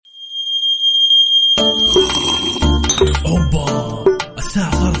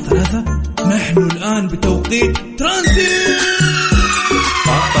الجديد ترانزيت.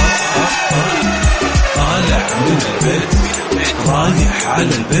 طالع من البيت رايح على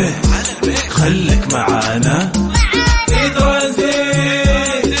البيت خليك معانا في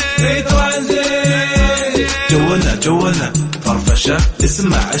ترانزيت في ترانزيت. جولنا فرفشة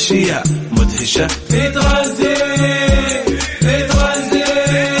اسمع أشياء مدهشة في ترانزيت في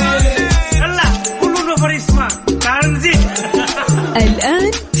ترانزيت. يلا كلنا فريسما ترانزيت.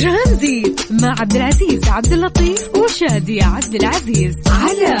 الآن ترانزيت مع عبد العزيز عبد اللطيف وشادية عبد العزيز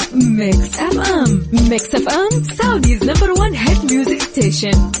على ميكس اف ام. ميكس اف ام سعوديز نمبر 1 هيت ميوزك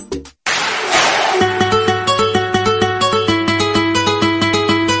ستيشن.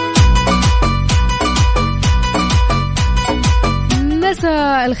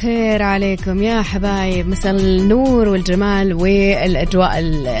 مساء الخير عليكم يا حبايب، مساء النور والجمال والأجواء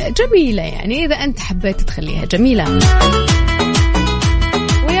الجميلة، يعني إذا أنت حبيت تخليها جميلة.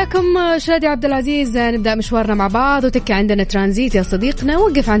 وياكم شادي عبد العزيز، نبدأ مشوارنا مع بعض وتكي عندنا ترانزيت يا صديقنا.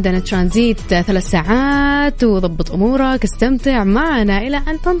 وقف عندنا ترانزيت 3 ساعات وضبط أمورك، استمتع معنا إلى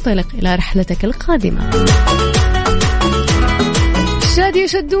أن تنطلق إلى رحلتك القادمة. شادي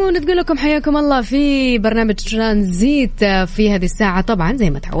يشدون تقول لكم حياكم الله في برنامج ترانزيت في هذه الساعة. طبعا زي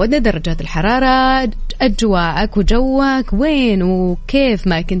ما تعودنا درجات الحرارة، أجواءك وجوك وين وكيف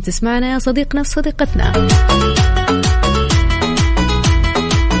ما كنت تسمعنا يا صديقنا وصديقتنا.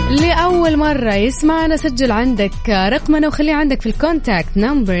 لأول مرة يسمعنا سجل عندك رقمنا وخليه عندك في الكونتاكت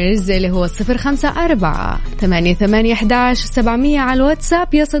نمبرز اللي هو 0548811700 على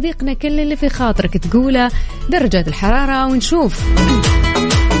الواتساب يا صديقنا. كل اللي في خاطرك تقوله، درجات الحرارة، ونشوف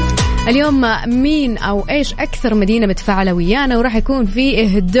اليوم مين أو إيش أكثر مدينة متفاعلة ويانا، وراح يكون في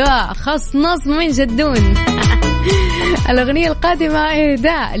إهداء خاص نص من جدون. الأغنية القادمة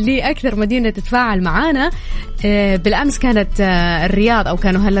إهداء لأكثر مدينة تتفاعل معانا. بالأمس كانت الرياض، أو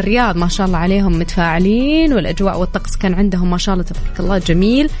كانوا هلا الرياض ما شاء الله عليهم متفاعلين، والأجواء والطقس كان عندهم ما شاء الله تبارك الله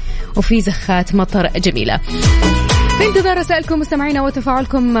جميل، وفي زخات مطر جميلة. في انتظار رسائلكم مستمعينا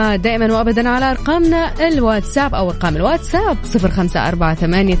وتفاعلكم دائما وأبدا على أرقامنا الواتساب أو أرقام الواتساب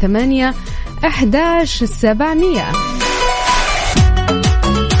 0548811700.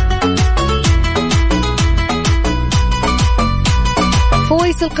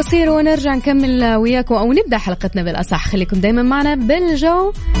 فويس القصير ونرجع نكمل وياكم أو نبدأ حلقتنا بالأصح. خليكم دايما معنا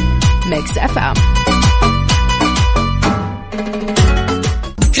بالجو ميكس اف ام.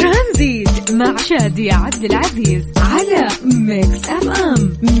 ترانزيت مع شادية عبد العزيز على ميكس اف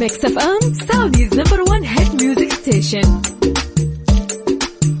ام. ميكس اف ام سعوديز نمبر 1 هيت ميوزك ستيشن.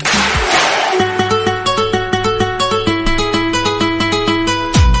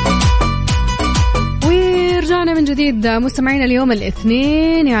 من جديد مستمعين اليوم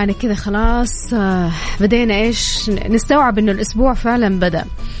الاثنين، يعني كذا خلاص بدينا ايش نستوعب انه الاسبوع فعلا بدأ،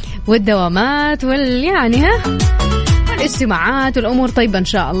 والدوامات يعني والاجتماعات والامور طيبة ان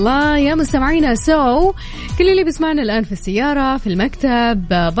شاء الله يا مستمعينا. كل اللي بيسمعنا الان في السيارة، في المكتب،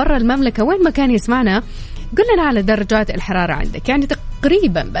 برا المملكة، وين ما كان يسمعنا، قل لنا على درجات الحرارة عندك. يعني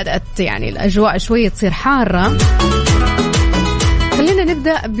تقريبا بدأت يعني الاجواء شوية تصير حارة. خلينا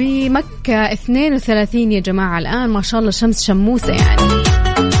نبدأ بمكة 32 يا جماعة الآن، ما شاء الله شمس شموسة، يعني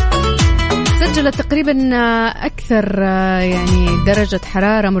سجلت تقريبا أكثر يعني درجة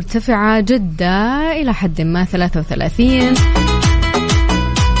حرارة مرتفعة. جدة إلى حد ما 33،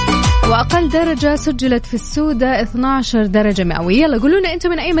 وأقل درجة سجلت في السودة 12 درجة مئوية. يلا قولونا أنتم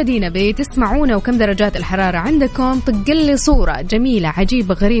من أي مدينة بتسمعونا وكم درجات الحرارة عندكم. طقلي صورة جميلة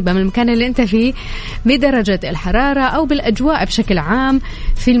عجيبة غريبة من المكان اللي أنت فيه بدرجة الحرارة أو بالأجواء بشكل عام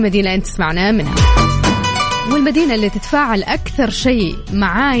في المدينة أنت تسمعنا منها. والمدينة اللي تتفاعل أكثر شيء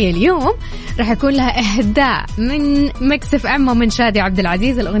معايا اليوم راح يكون لها إهداء من ميكس اف ام ومن شادي عبد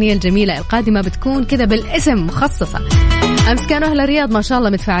العزيز. الأغنية الجميلة القادمة بتكون كذا بالاسم مخصصة. أمس كانوا أهل الرياض ما شاء الله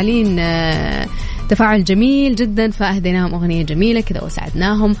متفاعلين تفاعل جميل جدا، فأهديناهم أغنية جميلة كذا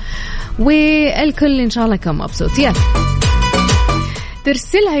وساعدناهم، والكل إن شاء الله كان مبسوط. يلا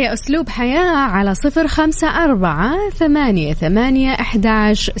ترسلها يا أسلوب حياة على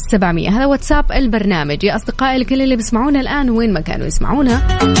 0548811700. هذا واتساب البرنامج يا أصدقائي. الكل اللي بيسمعونا الآن وين ما كانوا يسمعونا،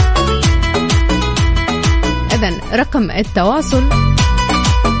 إذن رقم التواصل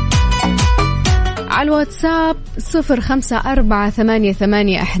على الواتساب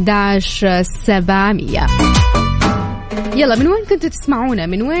 0548811700. يلا من وين كنتوا تسمعونا،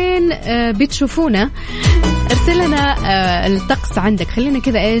 من وين بتشوفونا؟ ارسل لنا الطقس عندك. خلينا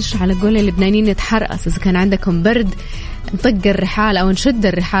كذا ايش على قول اللبنانيين نتحرقص. اذا كان عندكم برد نطق الرحال او نشد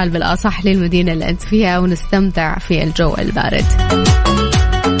الرحال بالاصح للمدينه اللي انت فيها ونستمتع في الجو البارد.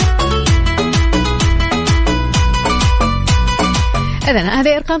 إذن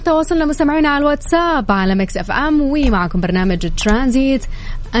هذه أرقام تواصلنا مستمعينا على الواتساب على ميكس اف ام، ومعكم برنامج ترانزيت.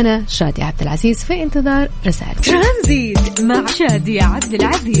 أنا شادية عبد العزيز في انتظار رسائل ترانزيت مع شادية عبد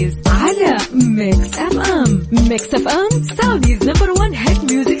العزيز على ميكس اف ام. ميكس اف ام سعوديز نمبر 1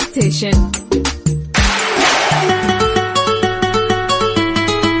 هيت ميوزك ستيشن.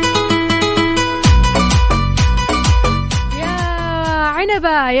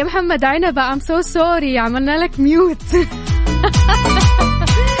 عنبة يا محمد، عنبة I'm so sorry، عملنا لك ميوت.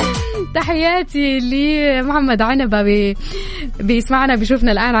 تحياتي لمحمد عنبة بيسمعنا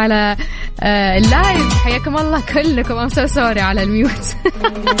بيشوفنا الآن على اللايف. حياكم الله كلكم، I'm so sorry على الميوت.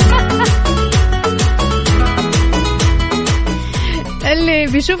 اللي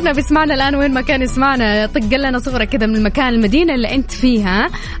بيشوفنا بيسمعنا الآن وين ما كان يسمعنا، طق لنا صورة كذا من المكان المدينة اللي أنت فيها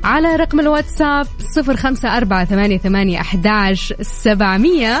على رقم الواتساب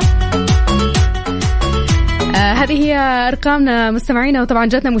 0548811700. هذه هي أرقامنا مستمعينا. وطبعا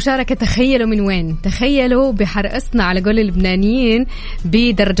جاتنا مشاركة، تخيلوا من وين؟ تخيلوا بحرقصنا على قول اللبنانيين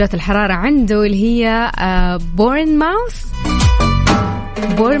بدرجات الحرارة عنده اللي هي بورنماوث.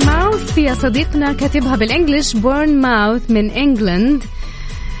 بورنماوث يا صديقنا كاتبها بالإنجليش بورنماوث من إنجلند.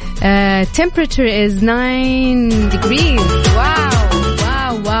 temperature is 9 degrees. واو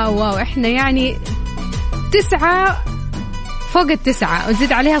واو واو واو، إحنا يعني 9 فوق 9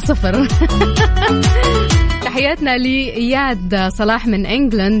 ونزيد عليها 0. تحياتنا لإياد صلاح من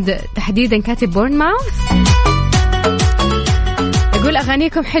إنجلند تحديدا، كاتب بورنماوث. يقول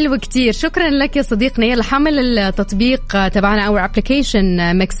أغانيكم حلوة كتير، شكرا لك يا صديقنا. يلا حمل التطبيق تبعنا أو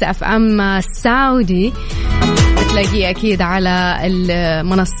ابلكيشن ميكس اف ام سعودي، بتلاقيه أكيد على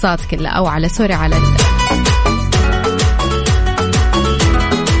المنصات كلها أو على سوري على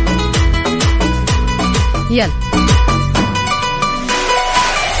يلا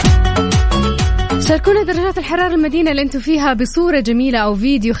شاركونا درجات الحرارة المدينة اللي انتم فيها بصورة جميلة أو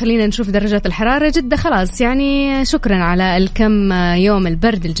فيديو. خلينا نشوف درجات الحرارة. جدة خلاص يعني شكرا على الكم يوم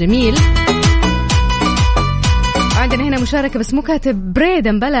البرد الجميل. عندنا هنا مشاركة بس مو كاتب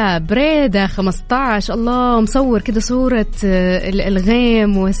بريدة، بلا بريدة 15. الله، مصور كده صورة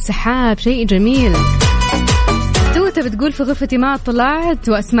الغيم والسحاب، شيء جميل. توتة بتقول في غرفتي ما طلعت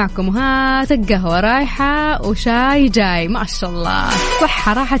وأسمعكم، وهات القهوة رايحة وشاي جاي. ما شاء الله،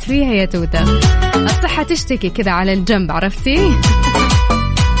 الصحة راحت فيها يا توتة، الصحة تشتكي كذا على الجنب، عرفتي؟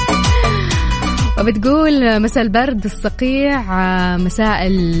 وبتقول مساء البرد الصقيع، مساء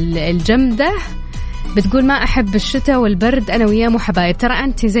الجمدة. بتقول ما أحب الشتاء والبرد، أنا وياه حبايب. ترى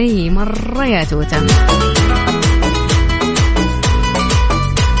أنت زيي مرة يا توتة.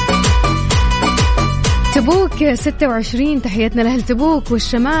 تبوك 26، تحياتنا لأهل تبوك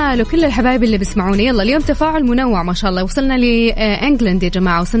والشمال وكل الحبايب اللي بيسمعوني. يلا اليوم تفاعل منوع ما شاء الله. وصلنا لإنجلند يا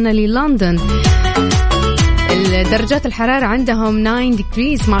جماعة، وصلنا للندن. درجات الحرارة عندهم 9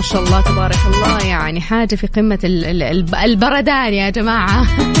 degrees ما شاء الله تبارك الله، يعني حاجة في قمة البردان يا جماعة.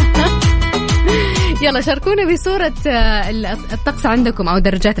 يلا شاركونا بصورة الطقس عندكم أو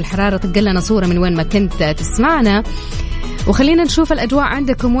درجات الحرارة، تقلنا صورة من وين ما كنت تسمعنا، وخلينا نشوف الأجواء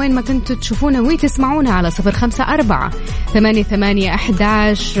عندكم وين ما كنتوا تشوفونا وتسمعونا على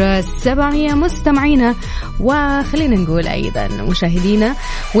 0548811700 مستمعينا. وخلينا نقول أيضا مشاهدينا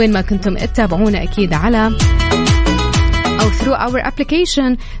وين ما كنتم تتابعونا أكيد على أو through our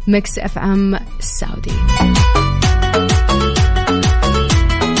application Mix FM Saudi.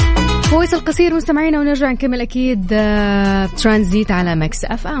 فويس القصير مستمعينا ونرجع نكمل أكيد ترانزيت على ميكس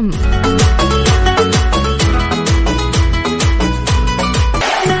اف ام.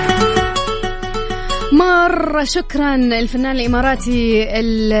 مرة شكرا الفنان الإماراتي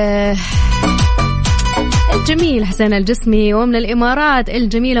الجميل حسين الجسمي، ومن الإمارات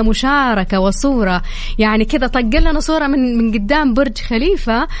الجميلة مشاركة وصورة يعني كذا طق لنا صورة من قدام برج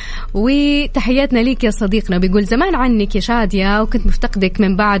خليفة. وتحياتنا ليك يا صديقنا. بيقول زمان عنك يا شادية وكنت مفتقدك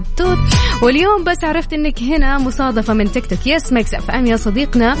من بعد توت، واليوم بس عرفت انك هنا مصادفة من تيك توك. يس ميكس اف ام يا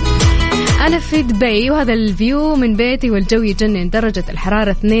صديقنا. أنا في دبي وهذا الفيو من بيتي والجو يجنن. درجة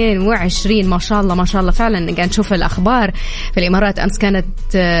الحرارة 22 ما شاء الله ما شاء الله. فعلا قاعد نشوف الأخبار في الإمارات أمس كانت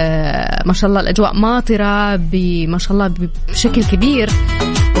ما شاء الله الأجواء ماطرة ما شاء الله بشكل كبير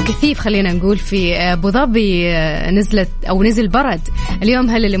وكثيف. خلينا نقول في أبو ظبي نزلت أو نزل برد اليوم.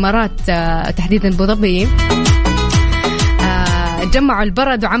 هل الإمارات تحديدا أبو ظبي جمعوا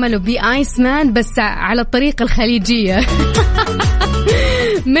البرد وعملوا بي آيس مان بس على الطريقة الخليجية.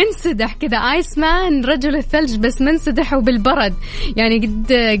 منسدح كذا، آيس مان، رجل الثلج، بس منسدح وبالبرد. يعني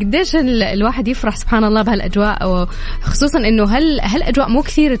قديش الواحد يفرح سبحان الله بهالأجواء، خصوصا إنه هالأجواء مو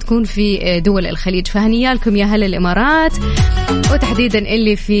كثير تكون في دول الخليج. فهنيالكم يا هل الإمارات، وتحديدا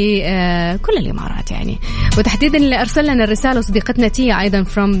اللي في كل الإمارات يعني، وتحديدا اللي أرسل لنا الرسالة صديقتنا تيا أيضا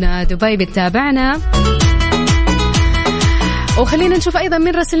from دبي بتتابعنا. وخلينا نشوف أيضا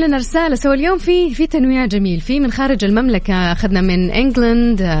من رسل لنا رسالة. سو اليوم في تنويع جميل، في من خارج المملكة، أخذنا من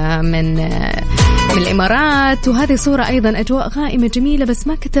إنجلند، من الإمارات، وهذه صورة أيضا أجواء غائمة جميلة. بس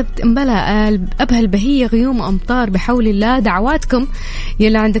ما كتبت مبلا أبهى البهية غيوم أمطار بحول الله، دعواتكم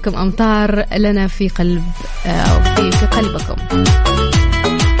يلا عندكم أمطار لنا في قلب في قلبكم.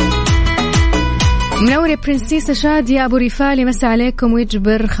 منورة برنسيسة شادية أبو رفال، يمسي عليكم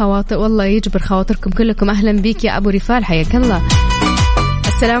ويجبر خواطر، والله يجبر خواطركم كلكم. أهلا بيك يا أبو رفال، حياك الله.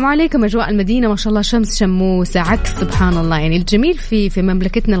 السلام عليكم. أجواء المدينة ما شاء الله شمس شموسة، عكس سبحان الله. يعني الجميل في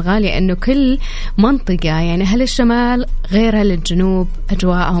مملكتنا الغالية أنه كل منطقة، يعني هل الشمال غير هل الجنوب،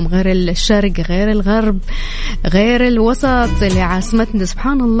 أجواءهم غير الشرق غير الغرب غير الوسط اللي عاصمتنا.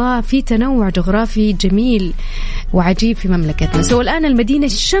 سبحان الله في تنوع جغرافي جميل وعجيب في مملكتنا. سو الآن المدينة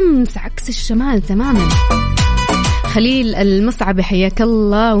الشمس عكس الشمال تماما. خليل المصعب حياك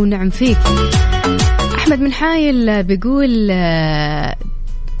الله ونعم فيك. أحمد من حايل بيقول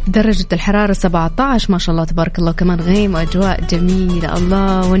درجة الحرارة 17 ما شاء الله تبارك الله، كمان غيم وأجواء جميلة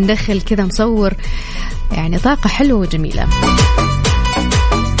الله، وندخل كذا مصور يعني طاقة حلوة وجميلة.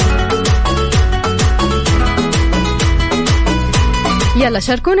 يلا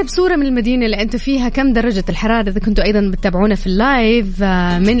شاركونا بصورة من المدينة اللي أنتوا فيها، كم درجة الحرارة إذا كنتوا أيضا بتتابعونا في اللايف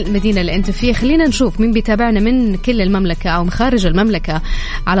من المدينة اللي أنتوا فيها. خلينا نشوف مين بيتابعنا من كل المملكة أو من خارج المملكة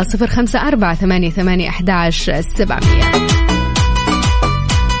على 0548811700.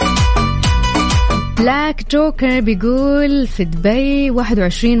 بلاك جوكر بيقول في دبي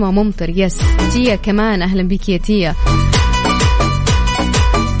 21 وممطر. يس تيا كمان أهلا بك يا تيا.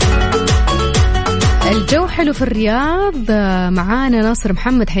 الجو حلو في الرياض، معانا ناصر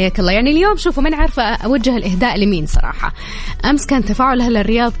محمد حياك الله. يعني اليوم شوفوا من عارفة أوجه الإهداء لمين صراحة. أمس كان تفاعل أهل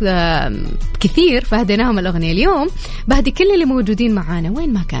الرياض كثير فهديناهم الأغنية، اليوم بهدي كل اللي موجودين معانا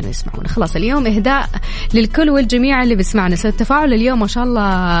وين ما كانوا يسمعونا. خلاص اليوم إهداء للكل والجميع اللي بيسمعنا. التفاعل اليوم ما شاء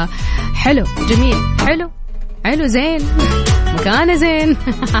الله حلو جميل، حلو زين مكانه زين.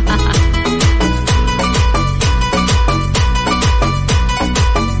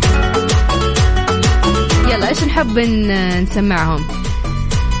 يلا إيش نحب نسمعهم؟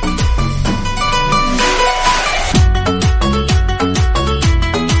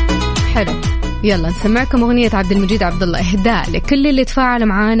 حلو يلا نسمعكم أغنية عبد المجيد عبد الله، إهداء لكل اللي تفاعل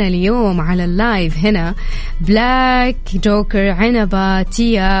معانا اليوم على اللايف هنا. بلاك جوكر، عنبة،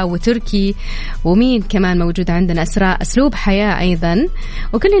 تيا وتركي، ومين كمان موجود عندنا، أسراء، أسلوب حياة أيضا،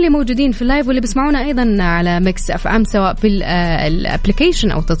 وكل اللي موجودين في اللايف واللي بسمعونا أيضا على ميكس اف ام، سواء في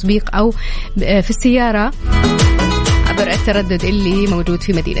الابليكيشن أو تطبيق أو في السيارة عبر التردد اللي موجود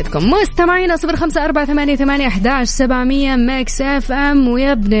في مدينتكم. مستمعينا 0548811700 ميكس اف ام.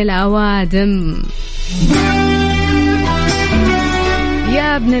 ويا ابن الأوادم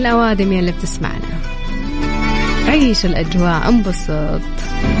يا ابن الأوادم يلي بتسمعنا، عيش الأجواء، انبسط،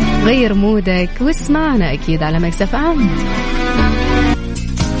 غير مودك واسمعنا أكيد على ميكس اف ام.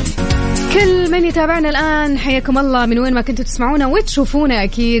 كل من يتابعنا الآن حياكم الله من وين ما كنتوا تسمعونا وتشوفونا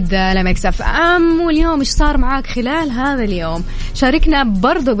أكيد على ميكس اف ام. واليوم إيش صار معاك خلال هذا اليوم؟ شاركنا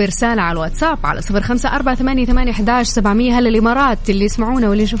برضو برسالة على الواتساب على 0548811700. هل الإمارات اللي يسمعونا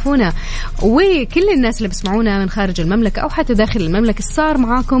واللي يشوفونا وكل الناس اللي بيسمعونا من خارج المملكة أو حتى داخل المملكة إيش صار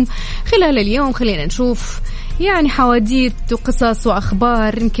معاكم خلال اليوم؟ خلينا نشوف يعني حواديت وقصص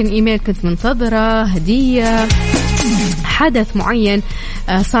وأخبار، يمكن إيميل كنت منتظرة، هدية، حدث معين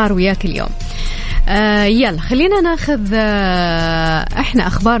صار وياك اليوم. يلا خلينا ناخذ احنا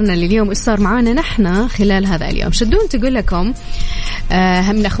اخبارنا لليوم، ايش صار معانا نحن خلال هذا اليوم. شدون تقول لكم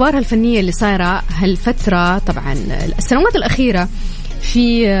من اخبارها الفنيه اللي صايره هالفتره. طبعا السنوات الاخيره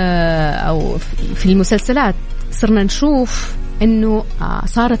في او في المسلسلات صرنا نشوف انه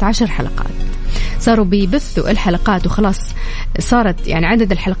صارت 10 حلقات، صاروا بيبثوا الحلقات وخلاص صارت يعني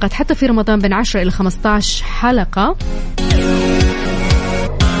عدد الحلقات حتى في رمضان بين 10 إلى 15 حلقة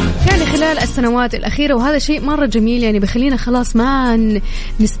يعني خلال السنوات الأخيرة. وهذا شيء مرة جميل، يعني بخلينا خلاص ما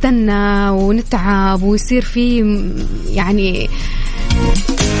نستنى ونتعب ويصير في يعني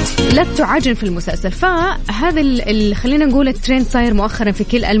لا تعاجن في المسلسل. فهذا خلينا نقول الترند صاير مؤخرا في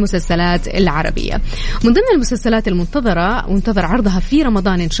كل المسلسلات العربية. من ضمن المسلسلات المنتظرة وانتظر عرضها في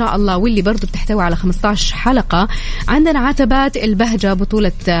رمضان إن شاء الله، واللي برضو بتحتوي على 15 حلقة، عندنا عتبات البهجة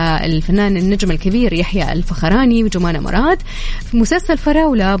بطولة الفنان النجم الكبير يحيى الفخراني وجمانة مراد. في مسلسل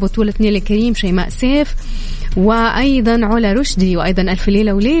فراولة بطولة نيلي كريم، شيماء سيف، وأيضا علا رشدي، وأيضا ألف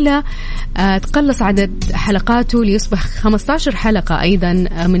ليلة وليلة تقلص عدد حلقاته ليصبح 15 حلقة أيضا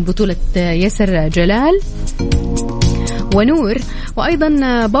من بطولة ياسر جلال ونور، وأيضا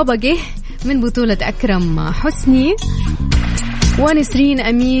بابا جه من بطولة أكرم حسني ونسرين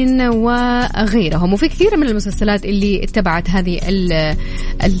أمين وغيرهم. وفي كثير من المسلسلات اللي اتبعت هذه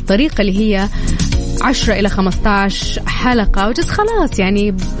الطريقة اللي هي 10 إلى 15 حلقة، وجس خلاص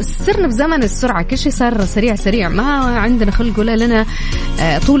يعني صرنا بزمن السرعة، كل شيء صار سريع، ما عندنا خلق ولا لنا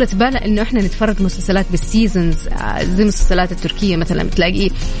طولة بال إنه إحنا نتفرج مسلسلات بالسيزونز زي المسلسلات التركية مثلا، بتلاقيه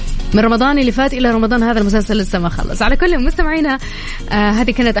من رمضان اللي فات إلى رمضان هذا المسلسل لسه ما خلص. على كل مستمعينا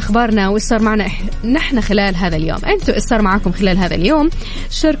هذه كانت أخبارنا وإيش صار معنا نحن خلال هذا اليوم. أنتوا إيش صار معكم خلال هذا اليوم؟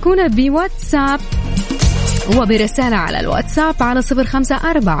 شاركونا بواتساب وبرسالة على الواتساب على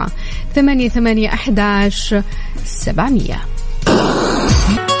 0548811700.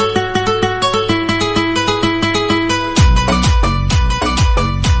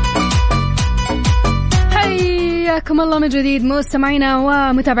 حياكم الله من جديد مستمعينا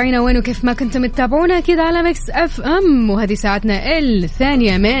ومتابعينا وين وكيف ما كنتم تتابعونا كذا على ميكس اف ام، وهذه ساعتنا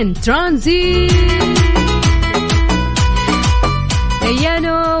الثانية من ترانزيت.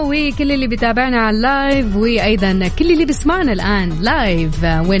 يانو وكل اللي بيتابعنا على اللايف، وأيضا كل اللي بيسمعنا الآن لايف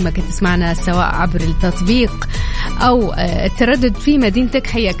وين ما كنت تسمعنا سواء عبر التطبيق أو التردد في مدينتك،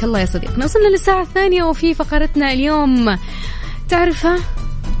 حياك الله يا صديقنا. وصلنا للساعة الثانية وفي فقرتنا اليوم تعرفها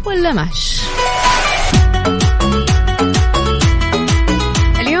ولا ماش.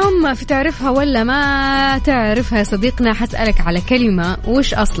 اليوم في تعرفها ولا ما تعرفها يا صديقنا حسألك على كلمة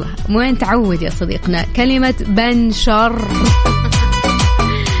وش أصلها، وين تعود يا صديقنا؟ كلمة بنشر.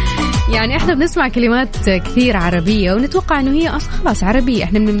 يعني احنا بنسمع كلمات كثير عربية ونتوقع انه هي اصلا خلاص عربية،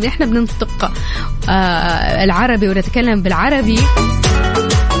 احنا بننطق العربي ونتكلم بالعربي،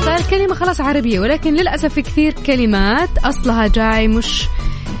 فالكلمة خلاص عربية. ولكن للأسف في كثير كلمات اصلها جاي مش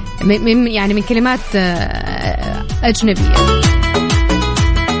يعني من كلمات اجنبية.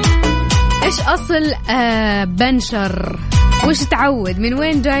 ايش اصل بنشر؟ وش تعود؟ من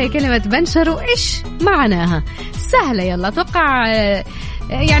وين جاي كلمة بنشر وايش معناها؟ سهلة، يلا اتوقع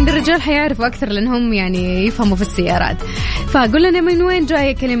يعني الرجال حيعرفوا أكثر لأنهم يعني يفهموا في السيارات. فقول لنا من وين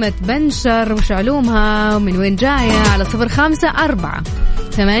جاية كلمة بنشر، وش علومها، ومن وين جاية على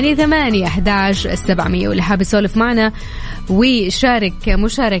 0548811700. واللي حاب يسولف معنا ويشارك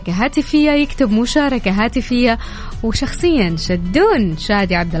مشاركة هاتفية يكتب مشاركة هاتفية، وشخصيا شدون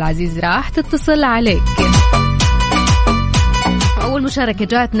شادي عبد العزيز راح تتصل عليك. أول مشاركة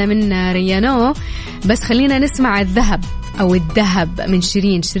جاتنا من ريانو، بس خلينا نسمع الذهب أو الذهب من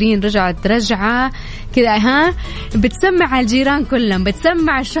شيرين رجعت رجعة كذا، ها بتسمع الجيران كلهم،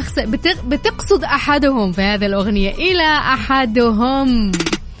 بتسمع الشخص، بتقصد أحدهم في هذه الأغنية إلى أحدهم.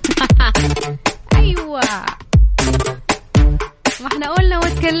 أيوة ما احنا قلنا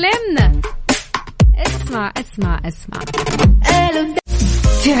وتكلمنا. اسمع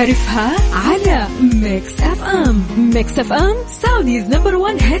تعرفها على ميكس اف ام. ميكس اف ام سعوديز نمبر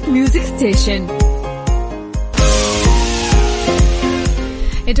 1 هيت ميوزك ستيشن.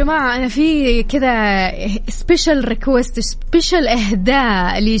 يا جماعة أنا في كذا سبيشال ريكوست، سبيشال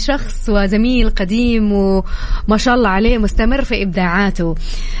إهداء لشخص وزميل قديم وما شاء الله عليه مستمر في إبداعاته.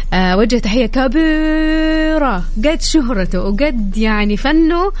 وجه تحية كبيرة قد شهرته وقد يعني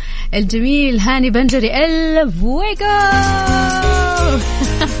فنه الجميل هاني بنجري الفويجو.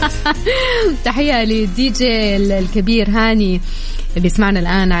 تحية للدي جي الكبير هاني اللي بيسمعنا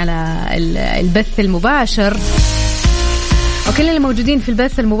الآن على البث المباشر، وكل اللي موجودين في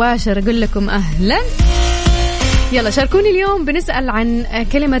البث المباشر أقول لكم أهلا. يلا شاركوني اليوم، بنسأل عن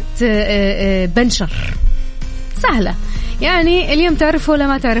كلمة بنشر. سهلة يعني اليوم، تعرفه ولا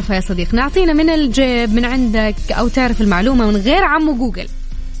ما تعرفها يا صديق؟ نعطينا من الجيب من عندك، أو تعرف المعلومة من غير عمو جوجل.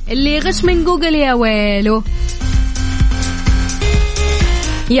 اللي غش من جوجل يا ويله.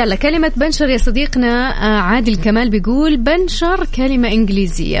 يلا كلمة بنشر يا صديقنا. عادل كمال بيقول بنشر كلمة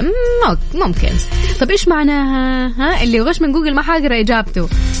إنجليزية. ممكن. طب إيش معناها؟ ها اللي غش من جوجل ما حاقرأ إجابته.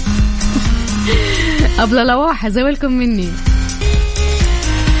 أبلا لواحة زولكم مني.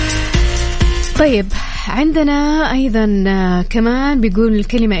 طيب عندنا أيضا كمان بيقول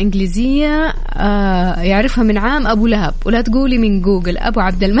الكلمة إنجليزية يعرفها من عام أبو لهب، ولا تقولي من جوجل. أبو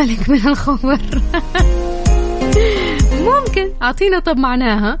عبد الملك من الخبر. ممكن أعطينا طب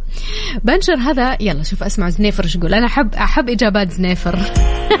معناها بنشر هذا. يلا شوف أسمع زنيفر شو يقول. أنا أحب إجابات زنيفر.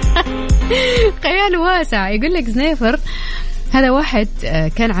 خيال واسع. يقول لك زنيفر هذا واحد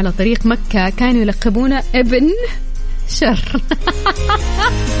كان على طريق مكة كانوا يلقبونه ابن شر.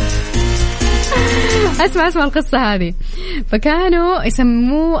 اسمع القصة هذه. فكانوا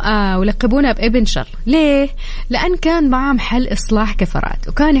يسموه ويلقبونه بابن شر. ليه؟ لأن كان معه محل إصلاح كفرات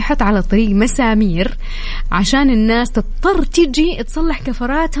وكان يحط على الطريق مسامير عشان الناس تضطر تيجي تصلح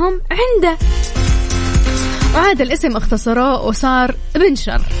كفراتهم عنده، وهذا الاسم اختصروه وصار ابن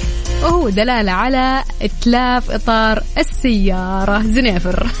شر، وهو دلالة على إتلاف إطار السيارة.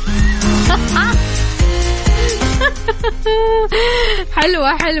 زنيفر.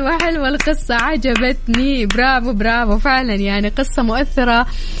 حلوة القصة، عجبتني. برافو فعلا، يعني قصة مؤثرة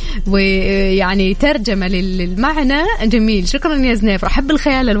ويعني ترجمة للمعنى جميل. شكرا يا زنيفر. أحب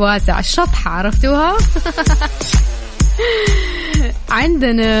الخيال الواسع، الشطحة، عرفتوها؟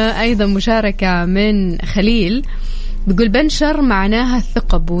 عندنا أيضا مشاركة من خليل بيقول بنشر معناها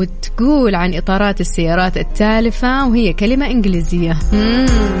الثقب، وتقول عن إطارات السيارات التالفة، وهي كلمة إنجليزية.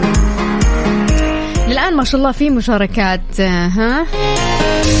 الآن ما شاء الله في مشاركات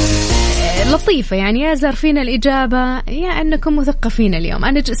لطيفة، يعني يا زارفين الإجابة يا أنكم مثقفين اليوم.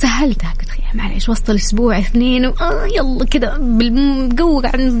 أنا سهلتها، قلت معليش وسط الأسبوع 2 يلا كده بالقوة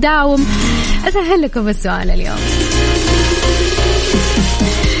قاعد نداوم، أسهل لكم السؤال اليوم.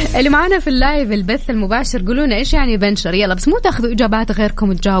 اللي معانا في اللايف البث المباشر قولونا إيش يعني بنشر. يلا بس مو تاخذوا إجابات غيركم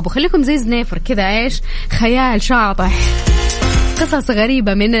وتجاوبوا، خليكم زي زنيفر كذا إيش خيال شاطح، قصص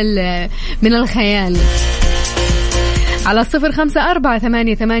غريبة من الخيال. على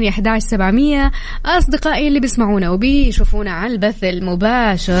 0548811700 أصدقائي اللي بيسمعونا وبيشوفونا على البث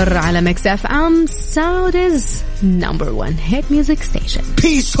المباشر على ميكس اف ام سعوديز نمبر 1 هيت ميوزك ستيشن.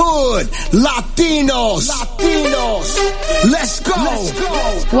 Peace Hood Latinos Let's go.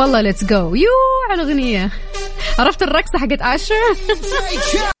 والله let's go. يو على الأغنية. عرفت الرقصة حقت آشر؟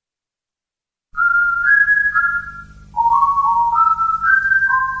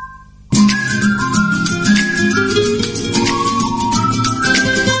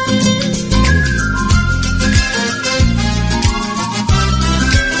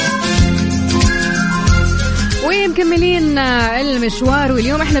 مكملين المشوار،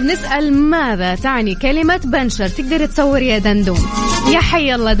 واليوم احنا بنسأل ماذا تعني كلمة بنشر. تقدر تصور يا دندون؟ يا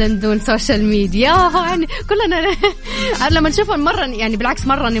حي الله دندون سوشيال ميديا، يعني كلنا لما نشوفه مرة يعني بالعكس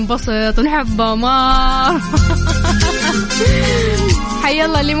مرة ننبسط ونحبه مار. حي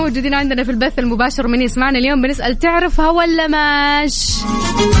الله اللي موجودين عندنا في البث المباشر من يسمعنا اليوم. بنسأل تعرفها ولا ماش؟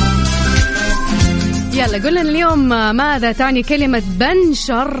 يلا قلنا اليوم ماذا تعني كلمة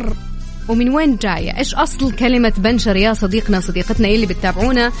بنشر ومن وين جاية؟ إيش أصل كلمة بنشر يا صديقنا صديقتنا اللي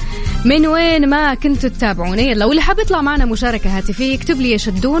بتتابعونا؟ من وين ما كنتوا تتابعونا؟ يلا واللي حاب يطلع معنا مشاركة هاتفية اكتب لي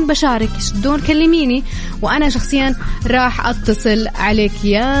يشدون بشارك، يشدون كلميني وأنا شخصيا راح أتصل عليك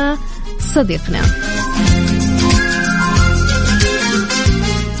يا صديقنا.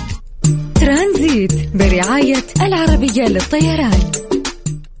 ترانزيت برعاية العربية للطيران.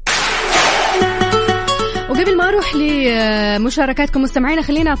 وقبل ما أروح لمشاركاتكم مستمعينا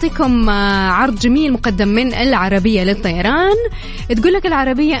خلينا أعطيكم عرض جميل مقدم من العربية للطيران. تقول لك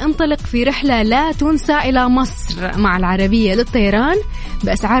العربية انطلق في رحلة لا تنسى إلى مصر مع العربية للطيران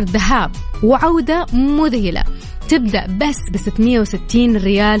بأسعار ذهاب وعودة مذهلة، تبدأ بس ب660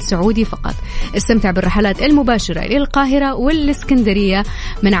 ريال سعودي فقط. استمتع بالرحلات المباشرة إلى القاهرة والإسكندرية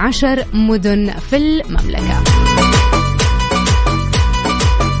من 10 مدن في المملكة.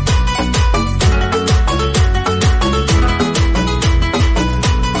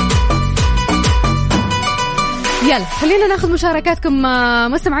 يلا خلينا ناخذ مشاركاتكم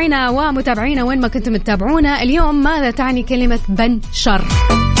مستمعينا ومتابعينا وين ما كنتم تتابعونا. اليوم ماذا تعني كلمة بنشر؟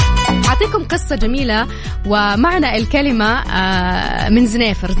 أعطيكم قصة جميلة ومعنى الكلمة من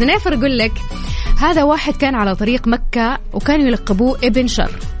زنيفر. زنيفر يقول لك هذا واحد كان على طريق مكة وكانوا يلقبوه ابن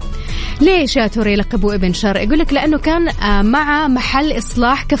شر. ليش يا ترى يلقبوه ابن شر؟ يقول لك لأنه كان مع محل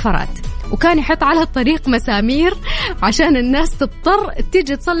إصلاح كفرات وكان يحط على الطريق مسامير عشان الناس تضطر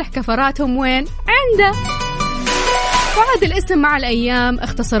تيجي تصلح كفراتهم وين؟ عنده. وعاد الاسم مع الأيام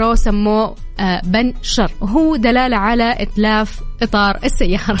اختصروه سموه بن شر، وهو دلالة على إتلاف إطار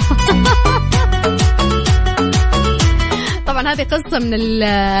السيارة. طبعا هذه قصة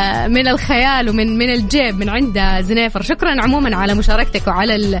من الخيال ومن الجيب من عند زنيفر. شكرا عموما على مشاركتك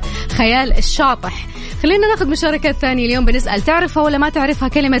وعلى الخيال الشاطح. خلينا ناخذ مشاركات ثانية. اليوم بنسأل تعرفها ولا ما تعرفها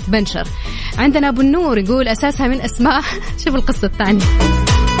كلمة بنشر؟ عندنا أبو النور يقول أساسها من أسماء شوف القصة الثانية،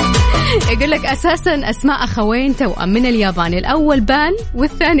 يقول لك أساسا أسماء أخوين توأم من اليابان، الأول بان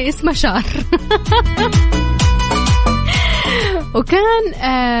والثاني اسمه شار. وكان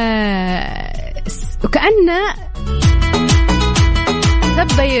وكأنه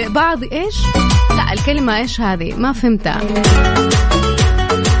سب بعض إيش؟ لا الكلمة إيش هذه؟ ما فهمتها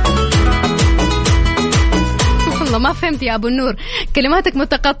والله ما فهمت يا أبو النور، كلماتك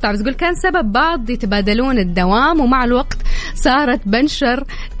متقطعة. بس قول كان سبب بعض يتبادلون الدوام ومع الوقت صارت بنشر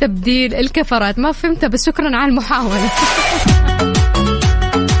تبديل الكفرات. ما فهمتها بس شكرا على المحاولة.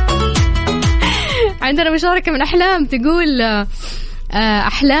 عندنا مشاركة من أحلام تقول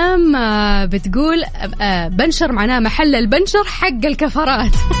أحلام بتقول بنشر معناه محل البنشر حق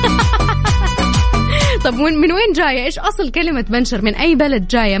الكفرات. طب من وين جاية؟ إيش أصل كلمة بنشر؟ من أي بلد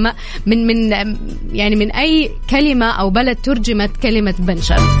جاية؟ ما من يعني من أي كلمة أو بلد ترجمت كلمة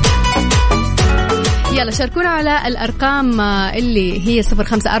بنشر؟ يلا شاركونا على الأرقام اللي هي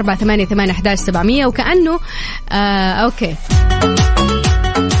 0548811700 وكأنه أوكي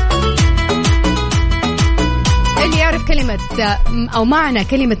كلمة أو معنى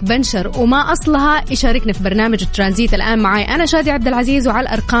كلمة بنشر وما أصلها يشاركنا في برنامج الترانزيت. الآن معي أنا شادي عبد العزيز، وعلى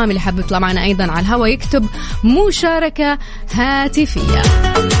الأرقام اللي حاب يطلع معنا أيضا على الهواء يكتب مشاركة هاتفية.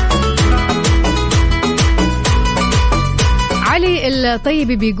 علي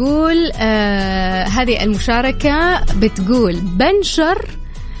الطيبي بيقول هذه المشاركة بتقول بنشر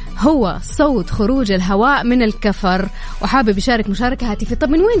هو صوت خروج الهواء من الكفر، وحابب يشارك مشاركة هاتفية. طب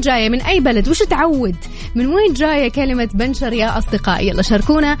من وين جاية؟ من أي بلد؟ وش تعود؟ من وين جاية كلمة بنشر يا أصدقائي؟ يلا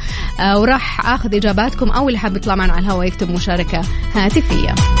شاركونا وراح أخذ إجاباتكم، أو اللي حاب يطلع معنا على الهواء يكتب مشاركة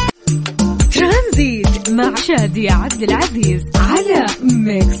هاتفية. ترانزيت مع شادي عبد العزيز على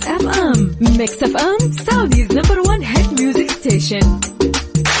ميكس أف أم. ميكس أف أم سعوديز نمبر 1 هيت ميوزك ستيشن.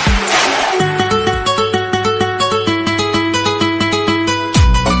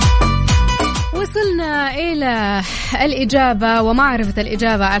 وصلنا إلى الإجابة ومعرفة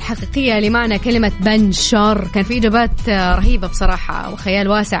الإجابة الحقيقية لمعنى كلمة بنشر. كان في إجابات رهيبة بصراحة وخيال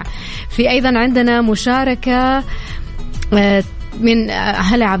واسع. في أيضا عندنا مشاركة من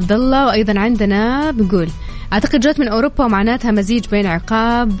هلا عبد الله، وأيضا عندنا بنقول أعتقد جات من أوروبا ومعناتها مزيج بين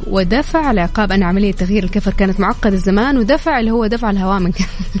عقاب ودفع. العقاب أن عملية تغيير الكفر كانت معقدة الزمان، ودفع اللي هو دفع الهواء من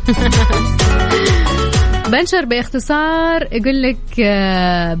بنشر باختصار يقول لك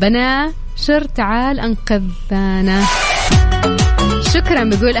بناشر تعال أنقذنا. شكرا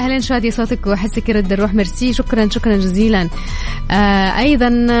بيقول أهلا شادي صوتك وحسك يرد الروح. ميرسي شكرا جزيلا.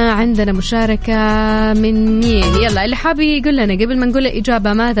 أيضا عندنا مشاركة من مين؟ يلا اللي حابي يقول لنا قبل ما نقول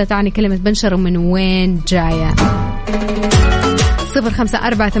الإجابة ماذا تعني كلمة بنشر ومن وين جاية.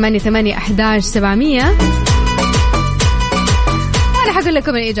 0548811700. أنا حقول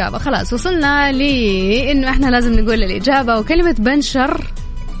لكم الإجابة. خلاص وصلنا لإنه إحنا لازم نقول الإجابة. وكلمة بنشر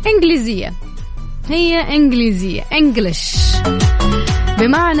إنجليزية، هي إنجليزية English،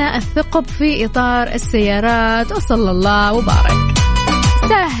 بمعنى الثقب في إطار السيارات. وصلى الله وبارك.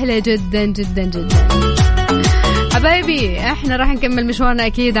 سهلة جدا جدا جدا حبايبي. احنا راح نكمل مشوارنا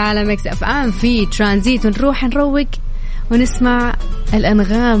أكيد على ميكس أف أم في ترانزيت، ونروح نروق ونسمع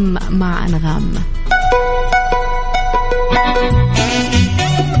الأنغام مع أنغام.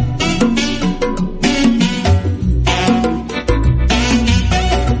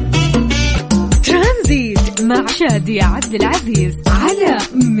 مع شادي عبد العزيز على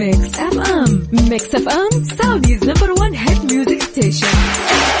ميكس أف أم. ميكس أف أم سعوديز نمبر 1 هيت ميوزك ستيشن.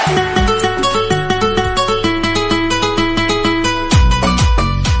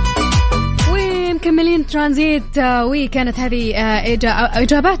 ومكملين ترانزيت، وكانت هذه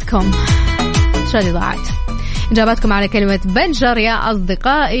إجاباتكم. شادي ضاعت إجاباتكم على كلمة بنشر يا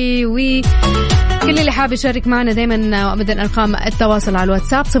أصدقائي. كل اللي حاب يشارك معنا دايما وابدا ارقام التواصل على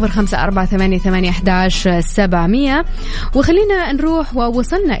الواتساب 0548811700. وخلينا نروح،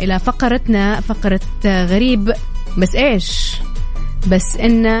 ووصلنا الى فقرتنا، فقرة غريب بس ايش، بس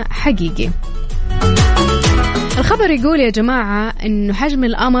انه حقيقي. الخبر يقول يا جماعة انه حجم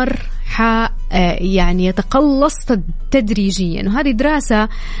القمر يعني يتقلص تدريجيا، وهذه دراسة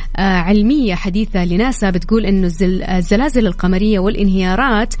علمية حديثة لناسا بتقول أنه الزلازل القمرية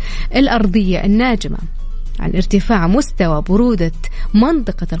والانهيارات الأرضية الناجمة عن ارتفاع مستوى برودة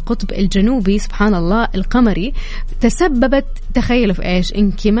منطقة القطب الجنوبي سبحان الله القمري تسببت، تخيلوا في إيش،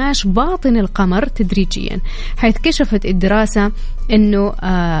 انكماش باطن القمر تدريجيا، حيث كشفت الدراسة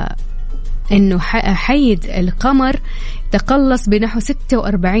أنه حيز القمر تقلص بنحو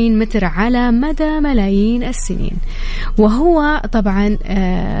 46 متر على مدى ملايين السنين، وهو طبعا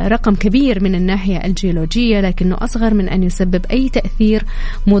رقم كبير من الناحية الجيولوجية، لكنه أصغر من أن يسبب أي تأثير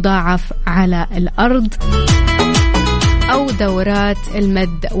مضاعف على الأرض أو دورات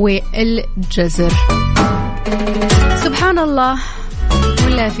المد والجزر. سبحان الله.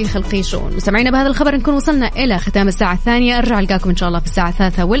 ولا في خلقيشون. مستمعينا بهذا الخبر نكون وصلنا إلى ختام الساعة الثانية. أرجع لقاكم إن شاء الله في الساعة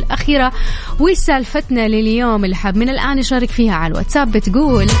الثالثة والأخيرة. وسالفتنا لليوم اللي حاب من الآن يشارك فيها على الواتساب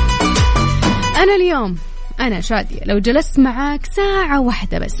بتقول: أنا اليوم أنا شادية لو جلست معاك ساعة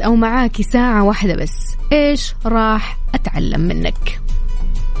واحدة بس أو معاكي ساعة واحدة بس إيش راح أتعلم منك؟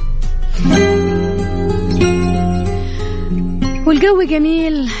 والجو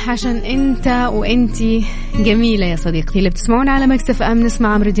جميل عشان انت وانتي جميلة يا صديقتي. اللي بتسمعون على ميكس اف ام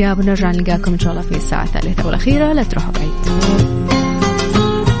نسمع عمرو دياب ونرجع نلقاكم ان شاء الله في الساعة الثالثة والأخيرة. لا تروحوا بعيد.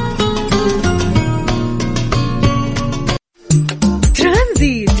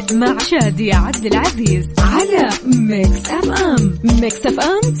 ترانزيت مع شادية عبد العزيز على ميكس اف ام. ميكس اف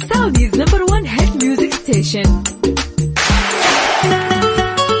ام سعوديز نمبر 1 هيت ميوزك ستيشن.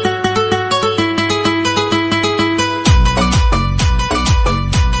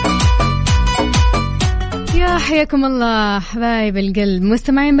 حياكم الله حبايب القلب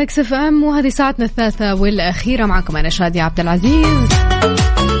مستمعين ميكس اف ام، وهذه ساعتنا الثالثة والأخيرة معكم أنا شادية عبد العزيز.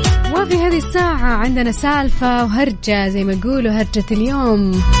 وفي هذه الساعة عندنا سالفة وهرجة زي ما يقولوا هرجة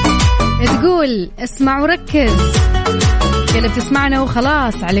اليوم. تقول اسمع وركز اللي بتسمعنا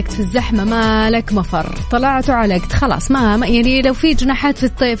وخلاص علقت في الزحمة مالك مفر، طلعت وعلقت خلاص ما يعني لو في جناحات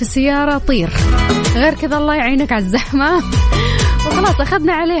في السيارة طير، غير كذا الله يعينك على الزحمة وخلاص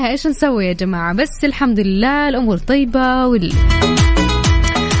أخذنا عليها. إيش نسوي يا جماعة؟ بس الحمد لله الأمور طيبة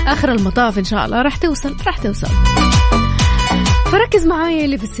آخر المطاف إن شاء الله راح توصل. فركز معايا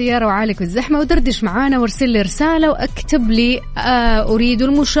اللي في السيارة وعالك في الزحمة ودردش معانا وارسل لي رسالة واكتب لي أريد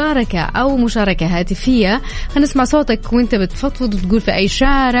المشاركة أو مشاركة هاتفية. هنسمع صوتك وانت بتفضفض وتقول في أي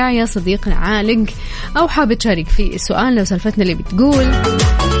شارع يا صديقنا عالق أو حابب تشارك في سؤالنا وسالفتنا اللي بتقول: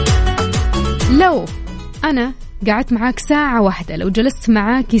 لو أنا قعدت معاك ساعة واحدة، لو جلست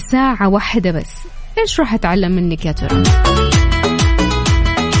معاكي ساعة واحدة بس إيش راح أتعلم منك يا ترى؟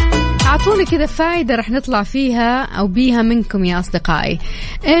 أعطوني كذا فايدة راح نطلع فيها أو بيها منكم يا أصدقائي.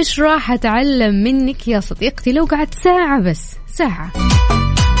 إيش راح أتعلم منك يا صديقتي لو قعدت ساعة بس، ساعة؟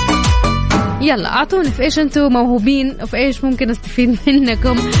 يلا أعطوني في إيش أنتوا موهوبين وفي إيش ممكن أستفيد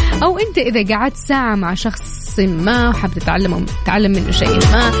منكم، أو أنت إذا قعدت ساعة مع شخص ما وحاب تتعلم منه شيء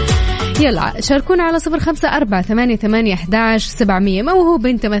ما. يلا شاركونا على 0548811700. موهوب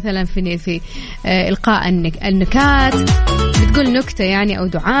أنت مثلا في إلقاء النكات، بتقول نكتة يعني أو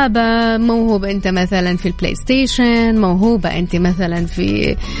دعابة. موهوب أنت مثلا في البلاي ستيشن، موهوبة أنت مثلا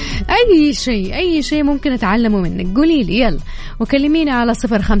في أي شيء ممكن أتعلمه منك. قولي لي يلا وكلمينا على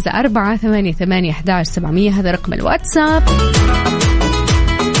 0548811700. هذا رقم الواتساب.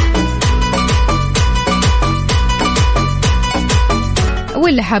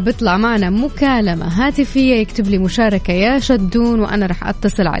 واللي حاب يطلع معنا مكالمة هاتفية يكتب لي مشاركة يا شدون وأنا رح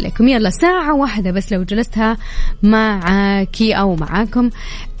أتصل عليكم. يلا ساعة واحدة بس لو جلستها معاكي أو معاكم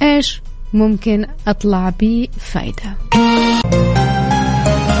إيش ممكن أطلع بفايدة؟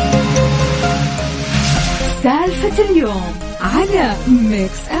 سالفة اليوم على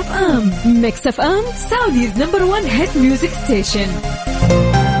ميكس اف ام. ميكس اف ام سعوديز نمبر 1 هيت ميوزك ستيشن.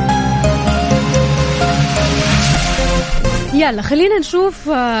 يلا خلينا نشوف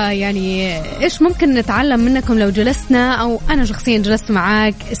يعني إيش ممكن نتعلم منكم لو جلسنا أو أنا شخصيا جلست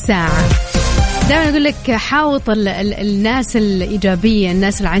معاك ساعة. دائما أقول لك حاوط الناس الإيجابية،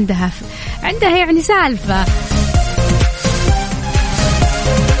 الناس اللي عندها يعني سالفة.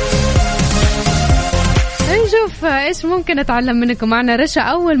 نشوف إيش ممكن نتعلم منكم. معنا رشا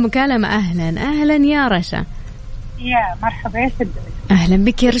أول مكالمة. أهلا يا رشا. يا مرحبا يا سيدي. أهلا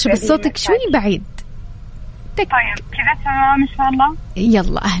بك يا رشا، بس صوتك شوي بعيد. طيب كذا تمام إن شاء الله.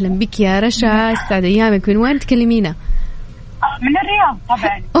 يلا أهلا بك يا رشا، استعد أيامك. من وين تكلمينا؟ من الرياض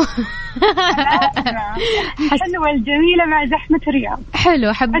طبعا. حلوة الجميلة مع زحمة الرياض.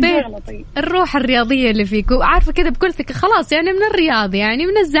 حلو، حبيت الروح الرياضية اللي فيك، وعارفة كذا بكل ثقة خلاص يعني من الرياض يعني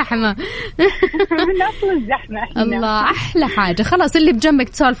من الزحمة. من أصل الزحمة. الله أحلى حاجة. خلاص اللي بجنبك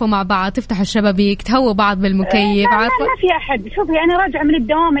تسولفوا مع بعض، تفتحوا الشبابيك، تهووا بعض بالمكيف. عارفة ما في أحد. شوفي أنا راجعة من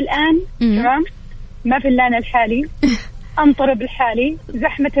الدوام الآن تمام، ما في إلا أنا الحالي أنطرب الحالي.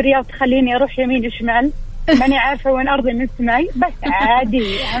 زحمة الرياض تخليني أروح يمين وشمال، ماني عارفة وين أرضي من سماي، بس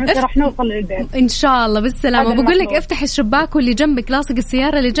عادي أنا راح نوصل للبيت إن شاء الله بالسلامة. بقول لك افتح الشباك واللي جنبك لاصق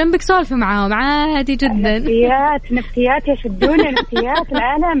السيارة اللي جنبك سولف معاهم عادي جدا. نفسيات يشدوني نفسيات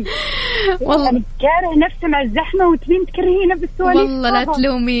العالم. والله أنا كاره نفسي مع الزحمة وتبين تكرهينا بالسواليف. والله لا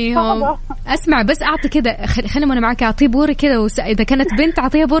تلوميهم. أسمع بس أعطي كذا، خلينا أنا معك أعطيه بوري كذا، إذا كانت بنت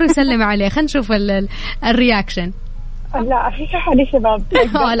أعطيها بوري وسلم عليه. خلينا نشوف الرياكشن. لا في شباب.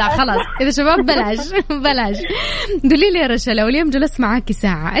 لا خلاص إذا شباب بلاش. قولي لي يا رشا لو اليوم جلست معاكي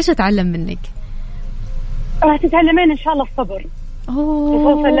ساعة إيش أتعلم منك؟ تتعلمين إن شاء الله الصبر.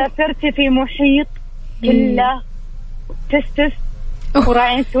 خصوصا لا صرتي في محيط كله تستس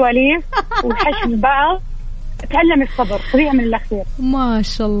وراعين سواليف وحشم بعض. تعلمي الصبر، خذيها من الأخير. ما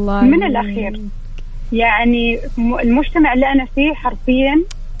شاء الله من الأخير. يعني المجتمع اللي أنا فيه حرفيا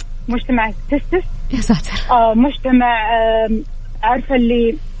مجتمع تستس. يا ساتر. مجتمع عارفة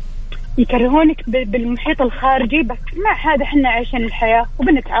اللي يكرهونك بالمحيط الخارجي، بس مع هذا احنا عايشين الحياة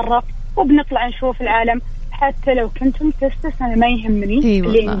وبنتعرف وبنطلع نشوف العالم. حتى لو كنتم تستس أنا ما يهمني.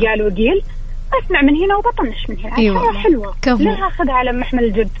 اللي قال وقيل، أسمع من هنا وبطنش من هنا. الحياة حلوة، لا أخذها على محمل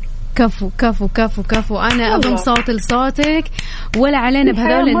الجد. كفو كفو كفو كفو. أنا أضم صوتي لصوتك، ولا علينا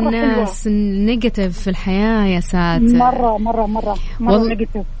بهذول الناس النيجاتيف في الحياة. يا ساتر. مرة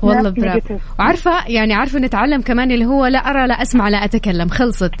نيجاتيف. والله برافو. وعارفة يعني عارفة نتعلم كمان اللي هو لا أرى لا أسمع لا أتكلم.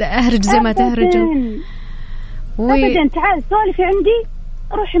 خلصت أهرج زي ما تهرج. أبدا. تعال سولفي عندي،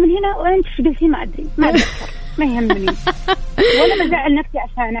 روحي من هنا وأنت في قلتي ما أدري ما أتذكر. ما يهمني ولا بزعل نفسي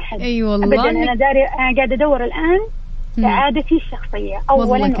عشان أحد. والله. أبدا. أنا قاعدة أدور الآن سعادتي الشخصية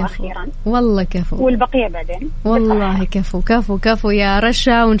أولا وأخيرا. والله كفو. والبقية بعدين. والله كفو كفو كفو يا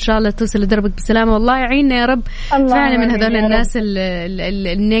رشا، وإن شاء الله توصل لدربك بسلامة. والله يعيننا يا رب فعلا من هذول الناس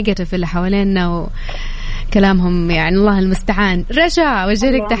النيجاتيف اللي حوالينا كلامهم، يعني الله المستعان. رشا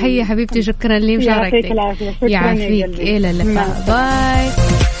وجه لك تحية حبيبتي، شكرا لمشاركتك. يعافيك. إلى اللقاء. باي.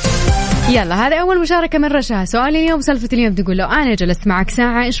 يلا هذا أول مشاركة من رشا. سؤالي اليوم، سالفة اليوم تقول لو أنا جلست معك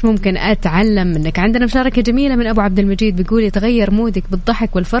ساعة إيش ممكن أتعلم منك؟ عندنا مشاركة جميلة من أبو عبد المجيد بيقول يتغير مودك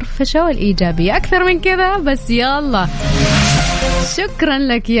بالضحك والفرفشة والإيجابية. أكثر من كذا بس يلا. شكرا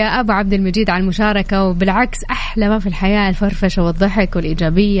لك يا أبو عبد المجيد على المشاركة، وبالعكس أحلى ما في الحياة الفرفشة والضحك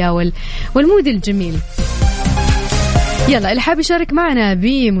والإيجابية والمود الجميل. يلا اللي حاب يشارك معنا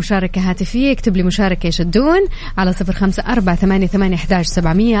بمشاركة هاتفية يكتب لي مشاركة يشدون على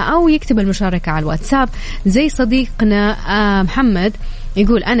 0548811700 أو يكتب المشاركة على الواتساب زي صديقنا محمد.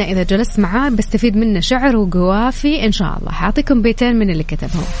 يقول أنا إذا جلست معاه بستفيد منه شعر وقوافي إن شاء الله. حاعطيكم بيتين من اللي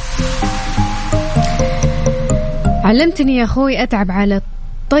كتبهم. علمتني يا أخوي أتعب على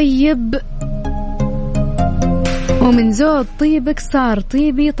طيب، ومن زود طيبك صار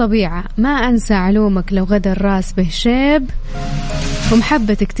طيبي طبيعة. ما أنسى علومك لو غدا الراس به شيب،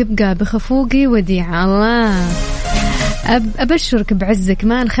 ومحبتك تبقى بخفوقي وديعة. الله. أبشرك بعزك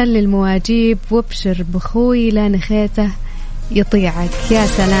ما نخلي المواجيب، وابشر بخوي لا نخيته يطيعك. يا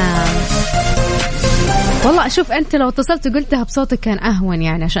سلام. والله أشوف أنت لو اتصلت وقلتها بصوتك كان أهون،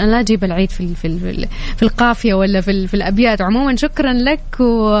 يعني عشان لا أجيب العيد في القافية ولا في الأبيات. عموما شكرا لك،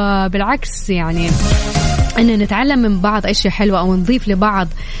 وبالعكس يعني أن نتعلم من بعض أشياء حلوة أو نضيف لبعض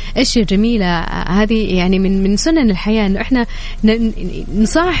أشياء جميلة. هذه يعني من سنن الحياة، أنه إحنا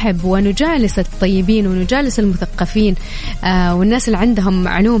نصاحب ونجالس الطيبين ونجالس المثقفين والناس اللي عندهم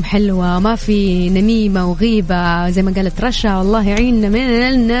علوم حلوة، ما في نميمة وغيبة زي ما قالت رشا. والله يعيننا من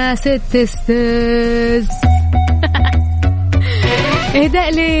الناس التستز.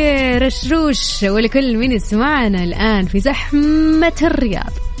 إهداء لرشروش ولكل من يسمعنا الآن في زحمة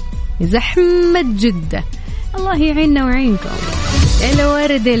الرياض، زحمة جدة. الله يعيننا ويعينكم.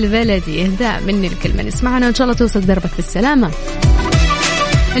 الورد البلدي إهداء مني لكل من يسمعنا، إن شاء الله توصل دربك في السلامة.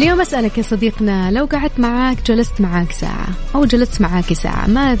 اليوم أسألك يا صديقنا، لو قعدت معاك جلست معاك ساعة أو جلست معاك ساعة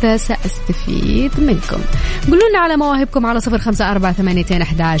ماذا سأستفيد منكم؟ قولوا لنا على مواهبكم على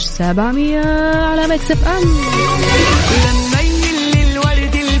 0548811700 على ميكس اف ام.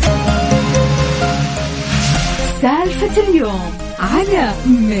 سالفة اليوم على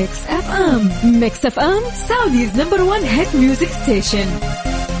ميكس اف ام. ميكس اف ام سعوديز نمبر 1 هيت ميوزك ستيشن.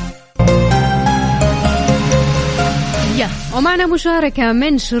 ومعنا مشاركة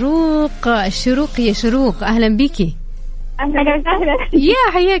من شروق. يا شروق أهلا بيكي. أهلا وسهلا.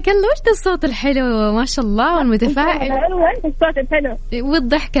 يا حياك الله. وش ده الصوت الحلو ما شاء الله والمتفاعل. الصوت الحلو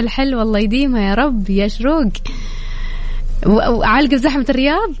والضحكة الحلوة الله يديمها يا رب يا شروق. وعالقة زحمة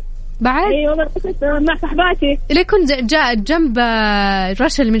الرياض بعد. اي والله مع صحباتي. ليه كنت جاء جنب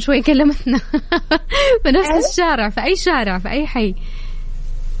رشا اللي من شوي كلمتنا بنفس الشارع، في أي شارع في أي حي؟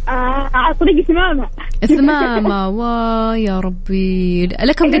 على طريق ثمامة. ويا ربي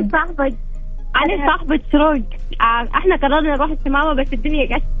لكم قد صاحبة صاحبة شروق. احنا قررنا نروح الثمامة بس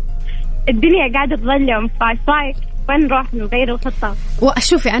الدنيا قاعدة تظلم، فايش رايك وين نروح نغير الخطة؟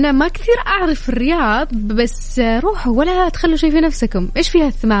 وشوفي أنا ما كثير أعرف الرياض، بس روحوا ولا تخلوا شيء في نفسكم. إيش فيها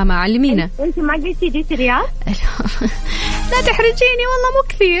الثمامة؟ علمينا. أنت ما قلتي جيتي الرياض؟ لا تحرجيني والله مو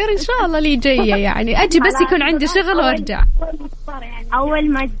كثير. إن شاء الله لي جاية يعني أجي بس يكون عندي شغل وأرجع. يعني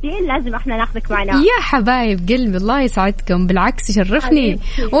أول ما تجين لازم إحنا ناخذك معنا. يا حبايب قلبي الله يسعدكم، بالعكس يشرفني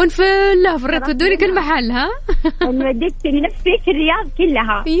ونفله فريت تودوني كل محل. ها نوديك نلفيك الرياض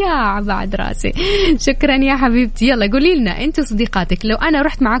كلها يا بعد راسي. شكرا يا حبيبتي. يلا قولي لنا انتوا صديقاتك لو انا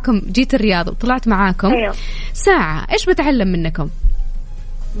رحت معاكم جيت الرياض وطلعت معاكم ساعة ايش بتعلم منكم؟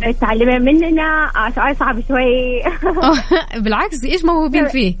 بتعلمين مننا سؤال صعب شوي. بالعكس ايش موهوبين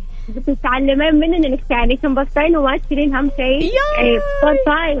فيه؟ بتتعلمين مننا انك يعني تنبسطين وما تشيلين هم شيء.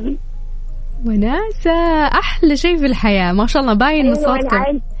 طيب وناسة أحلى شيء في الحياة ما شاء الله باين من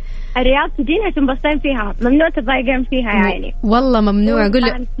صوتكم. الرياض تجينها تنبسطين فيها، ممنوع تضايقين فيها يعني. والله ممنوع. أقول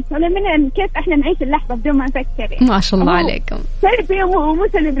لك من كيف إحنا نعيش اللحظة بدون ما نفكر. ما شاء الله عليكم. سلبي ومو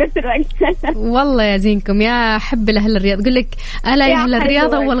سلبي الوقت. والله يا زينكم يا حب لأهل الرياض. أقول لك ألا يا أهل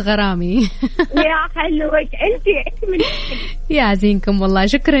الرياض أول غرامي. يا حلوك أنت من يا زينكم والله.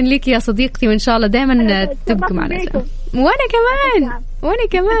 شكرا لك يا صديقتي وإن شاء الله دائما تبقوا معنا. وأنا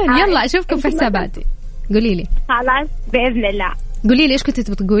كمان يلا أشوفكم في حساباتي. قولي لي. خلاص بإذن الله. قولي لي إيش كنت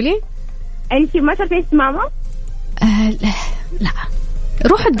تقولي؟ أنتِ ما تعرفين ماما؟ لا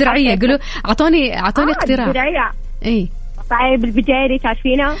روح الدرعية. قولوا أعطوني اقتراح. الدرعية. إيه طيب البجاري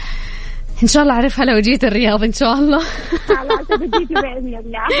تعرفينها؟ إن شاء الله أعرفها لو جيت الرياض إن شاء الله. خلاص بجيتي بإذن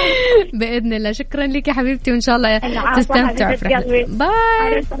الله. بإذن الله. شكرا لك يا حبيبتي وإن شاء الله تستمتعوا في رحلة.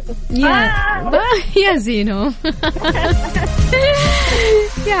 باي يا زينو.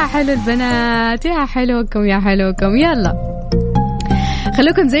 يا حلو البنات يا حلوكم يا حلوكم. يلا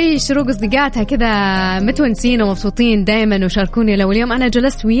خلوكم زي شروق أصدقاتها كذا متونسين ومبسوطين دايما وشاركوني. لو اليوم أنا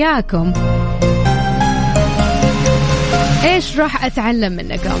جلست وياكم إيش راح أتعلم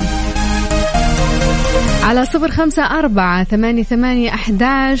منكم على 0548811700.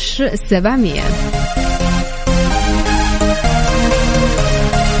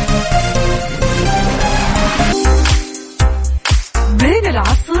 بين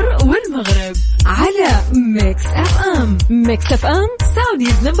العصر والمغرب على ميكس اف ام. ميكس اف ام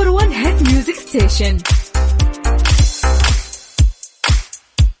سعوديز نمبر 1 هيت ميوزك ستيشن.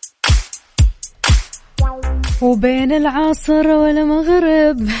 وبين العصر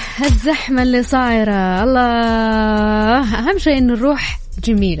والمغرب الزحمة اللي صايرة الله. أهم شيء إنه الروح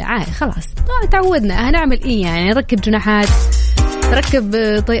جميلة عادي خلاص تعودنا. هنعمل إيه يعني؟ نركب جناحات نركب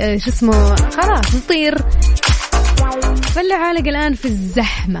شو اسمه خلاص نطير. فاللي عالق الآن في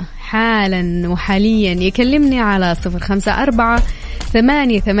الزحمة حالا وحاليا يكلمني على 0548811700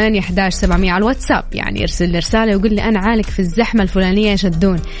 على الواتساب. يعني يرسل رسالة ويقول لي أنا عالق في الزحمة الفلانية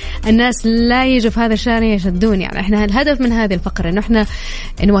يشدون الناس لا يجوا في هذا الشارع يشدون. يعني إحنا الهدف من هذه الفقرة إنه إحنا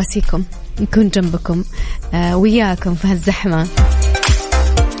نواسيكم نكون جنبكم وياكم في هالزحمة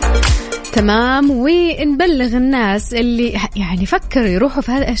تمام. ونبلغ الناس اللي يعني فكروا يروحوا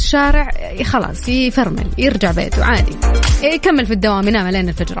في هذا الشارع خلاص يفرمل يرجع بيته عادي يكمل في الدوام ينام لين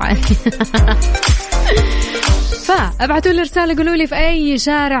الفجر عادي. فابعتوا لي رسالة قولوا لي في أي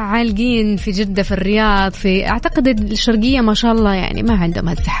شارع عالقين في جدة في الرياض في أعتقد الشرقية ما شاء الله يعني ما عندهم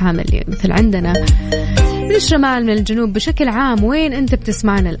هالزحام اللي مثل عندنا. من الشمال من الجنوب بشكل عام وين أنت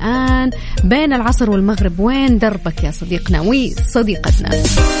بتسمعنا الآن بين العصر والمغرب وين دربك يا صديقنا وصديقتنا؟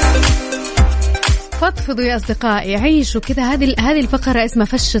 فضفضوا يا أصدقائي عيشوا كذا. هذه الفقرة اسمها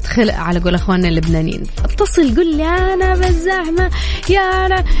فشة خلق على قول أخواننا اللبنانيين. اتصل قل لي أنا بالزحمة يا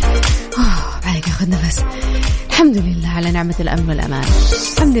أنا عليك أخذ نفس. الحمد لله على نعمة الأمن والأمان.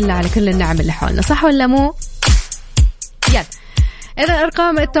 الحمد لله على كل النعم اللي حولنا صح ولا مو؟ يلا إذا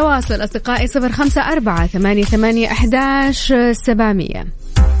أرقام التواصل أصدقائي 0548811700.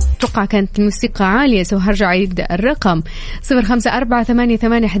 أتوقع كانت الموسيقى عالية سو هرجع عيد الرقم 0548811700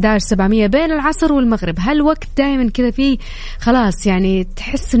 بين العصر والمغرب. هالوقت دائما كذا فيه خلاص يعني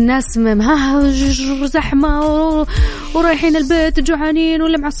تحس الناس زحمة ورايحين البيت جوعانين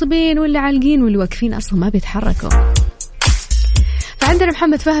ولا معصبين ولا عالقين واللي واقفين أصلا ما بيتحركوا. فعندنا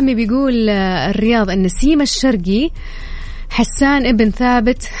محمد فهمي بيقول الرياض النسيم الشرقي حسان ابن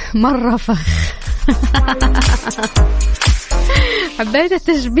ثابت مرة فخ. حبيت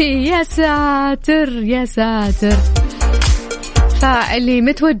التشبيه يا ساتر يا ساتر. فاللي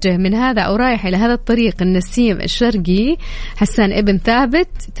متوجه من هذا أو رايح إلى هذا الطريق النسيم الشرقي حسان ابن ثابت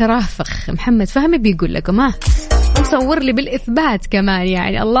تراه فخ. محمد فهمي بيقول لكم وصور لي بالإثبات كمان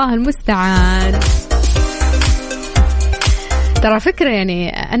يعني الله المستعان. ترى فكرة يعني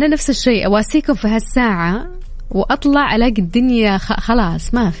أنا نفس الشيء أواسيكم في هالساعة وأطلع ألاقي الدنيا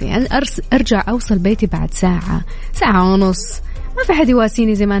خلاص ما في أرجع أوصل بيتي بعد ساعة ونص ما في حد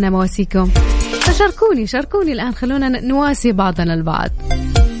يواسيني زي ما أنا مواسيكم. فشاركوني الآن خلونا نواسي بعضنا البعض.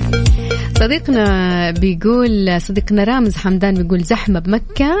 صديقنا رامز حمدان بيقول زحمة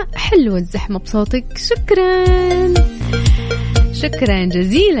بمكة حلوة الزحمة بصوتك. شكرا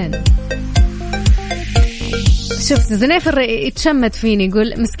جزيلا. شفت زنيفر يتشمت فيني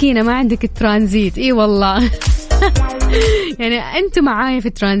يقول مسكينة ما عندك الترانزيت. اي والله يعني انتم معايا في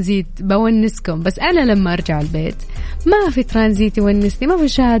ترانزيت بونسكم، بس انا لما ارجع البيت ما في ترانزيت يونسني، ما في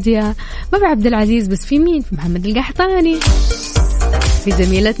شادية، ما في عبد العزيز، بس في مين؟ في محمد القحطاني، في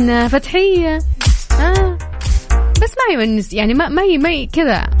زميلتنا فتحية. بس ما يونس يعني ما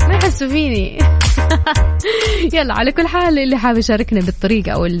كذا ما يحسوا فيني. يلا على كل حال اللي حاب يشاركنا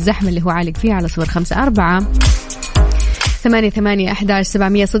بالطريقة أو الزحمة اللي هو عالق فيها على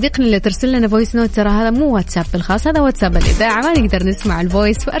 0548811700. صديقنا اللي ترسل لنا فويس نوت، ترى هذا مو واتساب الخاص، هذا واتساب الإذاعة، ما نقدر نسمع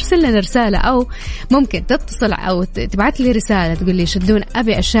الفويس، فأرسل لنا رسالة أو ممكن تتصل أو تبعت لي رسالة تقول لي شدون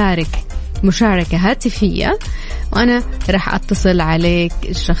أبي أشارك مشاركة هاتفية وأنا راح أتصل عليك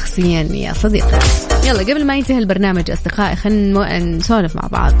شخصيا يا صديقي. يلا قبل ما ينتهي البرنامج أصدقائي خلينا نسولف مع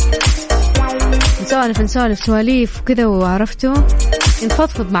بعض، نسولف سواليف كذا، وعرفتوا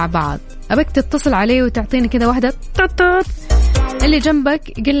نفضفض مع بعض. أبيك تتصل عليه وتعطيني كذا واحدة اللي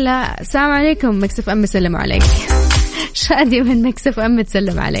جنبك قل له السلام عليكم مكسف أم سلم عليك. شادي من مكسف أم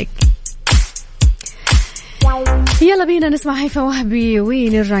تسلم عليك. يلا بينا نسمع هيفا وهبي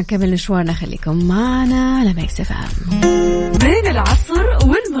ونرجع نكمل مشوارنا. خليكم معنا على ميكس اف ام بين العصر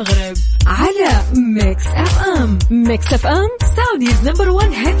والمغرب على ميكس اف ام. ميكس اف ام سعوديز نمبر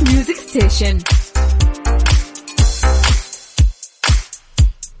 1 هيت ميوزك ستيشن.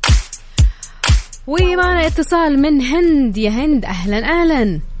 ومعنا اتصال من هند. يا هند اهلا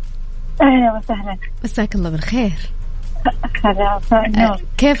اهلا وسهلا، مساك الله بالخير.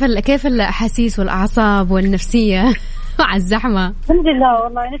 كيف الأحاسيس والأعصاب والنفسية مع الزحمة؟ الحمد لله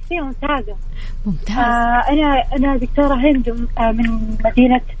والله نفسية ممتازة. أنا دكتورة هند من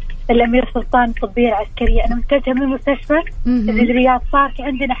مدينة الأمير سلطان الطبية العسكرية. أنا متجهة من المستشفى الرياض. صار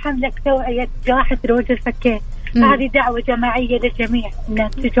عندنا حملة توعية جراحة الوجه الفكين، هذه دعوة جماعية للجميع أن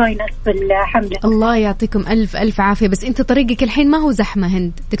تجوين us بالحملة. الله يعطيكم ألف ألف عافية. بس أنت طريقك الحين ما هو زحمة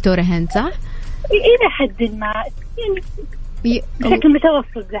هند دكتورة هند صح؟ إلى حد ما يعني بشكل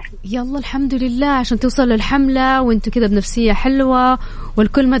متوسط زحمة. يلا الحمد لله عشان توصلوا الحملة وانتوا كده بنفسية حلوة،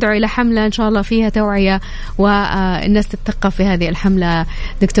 والكل مدعو إلى حملة إن شاء الله فيها توعية والناس تتثقف في هذه الحملة.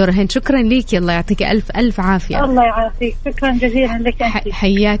 دكتورة هند شكرا ليك، الله يعطيك ألف ألف عافية. الله يعافيك، شكرا جزيلا لك أنت.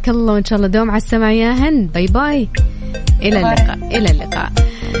 حياك الله وإن شاء الله دوم على السمع يا هند. باي باي، إلى اللقاء. إلى اللقاء.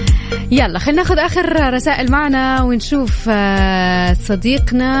 يلا خلينا ناخذ آخر رسائل معنا ونشوف.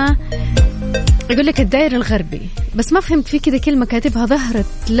 صديقنا يقول لك الدائر الغربي، بس ما فهمت في كده كلمة كاتبها ظهرت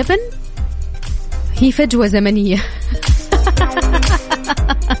لبن، هي فجوة زمنية.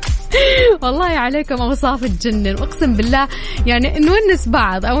 والله عليكم أوصاف تجنن، أقسم بالله يعني نونس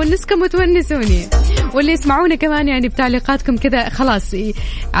بعض أو نسكم وتونسوني، واللي يسمعوني كمان يعني بتعليقاتكم كده خلاص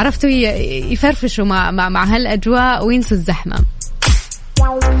عرفتوا يفرفشوا مع هالأجواء وينسوا الزحمة.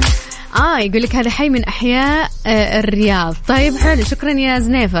 يقول لك هذا حي من أحياء الرياض. طيب حلو، شكرا يا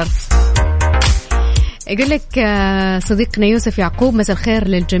زنيفر. يقول لك صديقنا يوسف يعقوب مساء الخير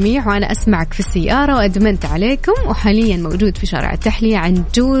للجميع، وأنا أسمعك في السيارة وأدمنت عليكم، وحاليا موجود في شارع التحلية عند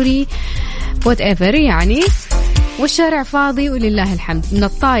جوري whatever يعني، والشارع فاضي ولله الحمد. من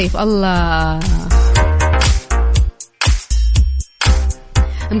الطايف. الله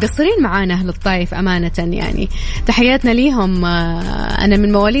مقصرين معانا أهل الطايف أمانة يعني، تحياتنا ليهم. أنا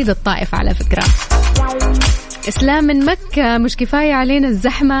من مواليد الطائف على فكرة. إسلام من مكة، مش كفاية علينا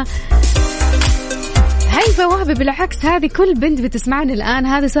الزحمة. هيفا وهبي بالعكس هذه كل بنت بتسمعني الآن،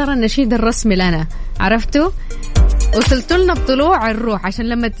 هذا صار النشيد الرسمي لنا، عرفتوا؟ وصلت لنا بطلوع الروح عشان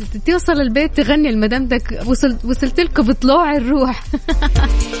لما توصل البيت تغني المدامتك وصلت لكم بطلوع الروح.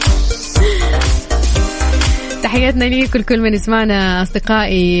 تحياتنا ليكم كل من يسمعنا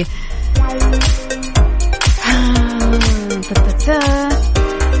أصدقائي.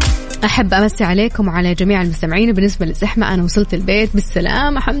 أحب أمسي عليكم وعلى جميع المستمعين. بالنسبة للزحمة أنا وصلت البيت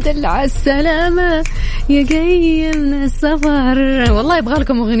بالسلامة، الحمد لله على السلامة يا جاي من السفر. والله يبغى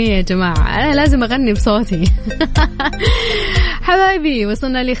لكم أغنية يا جماعة، أنا لازم أغني بصوتي. حبايبي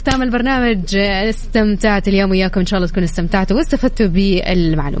وصلنا لختام البرنامج. استمتعت اليوم وياكم، إن شاء الله تكونوا استمتعتوا واستفدتوا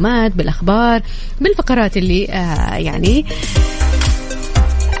بالمعلومات بالأخبار بالفقرات اللي يعني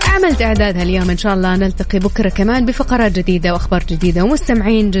عملت إعدادها اليوم. إن شاء الله نلتقي بكرة كمان بفقرات جديدة وأخبار جديدة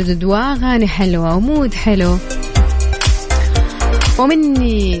ومستمعين جدد وأغاني حلوة ومود حلو.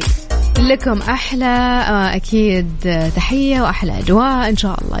 ومني لكم أحلى أكيد تحية وأحلى أجواء إن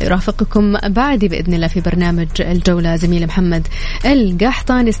شاء الله يرافقكم بعد بإذن الله في برنامج الجولة زميل محمد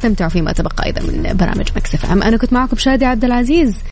القحطاني. استمتعوا فيما تبقى أيضا من برامج مكس اف ام. أنا كنت معكم شادي عبد العزيز.